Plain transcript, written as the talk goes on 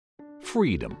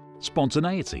freedom,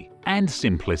 spontaneity and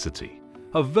simplicity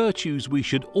are virtues we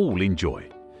should all enjoy,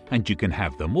 and you can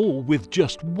have them all with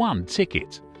just one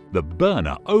ticket, the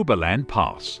Berner Oberland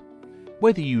Pass.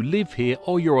 Whether you live here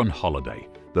or you're on holiday,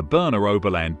 the Berner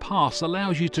Oberland Pass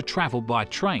allows you to travel by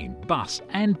train, bus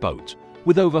and boat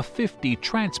with over 50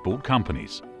 transport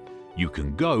companies. You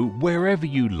can go wherever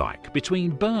you like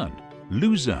between Bern,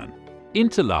 Luzern,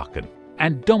 Interlaken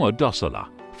and Domodossola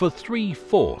for 3,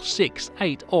 4, 6,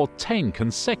 8 or 10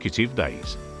 consecutive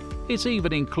days. It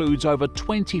even includes over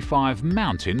 25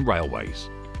 mountain railways.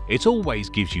 It always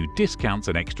gives you discounts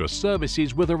and extra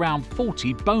services with around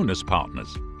 40 bonus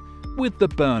partners. With the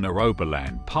Berner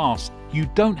Oberland Pass, you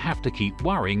don't have to keep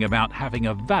worrying about having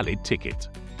a valid ticket.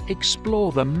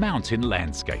 Explore the mountain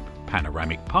landscape,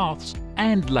 panoramic paths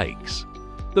and lakes.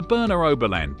 The Berner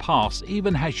Oberland Pass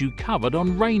even has you covered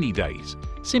on rainy days.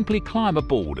 Simply climb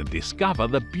aboard and discover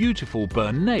the beautiful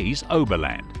Bernese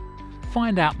Oberland.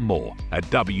 Find out more at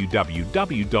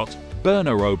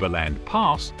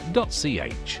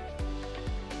www.berneroberlandpass.ch.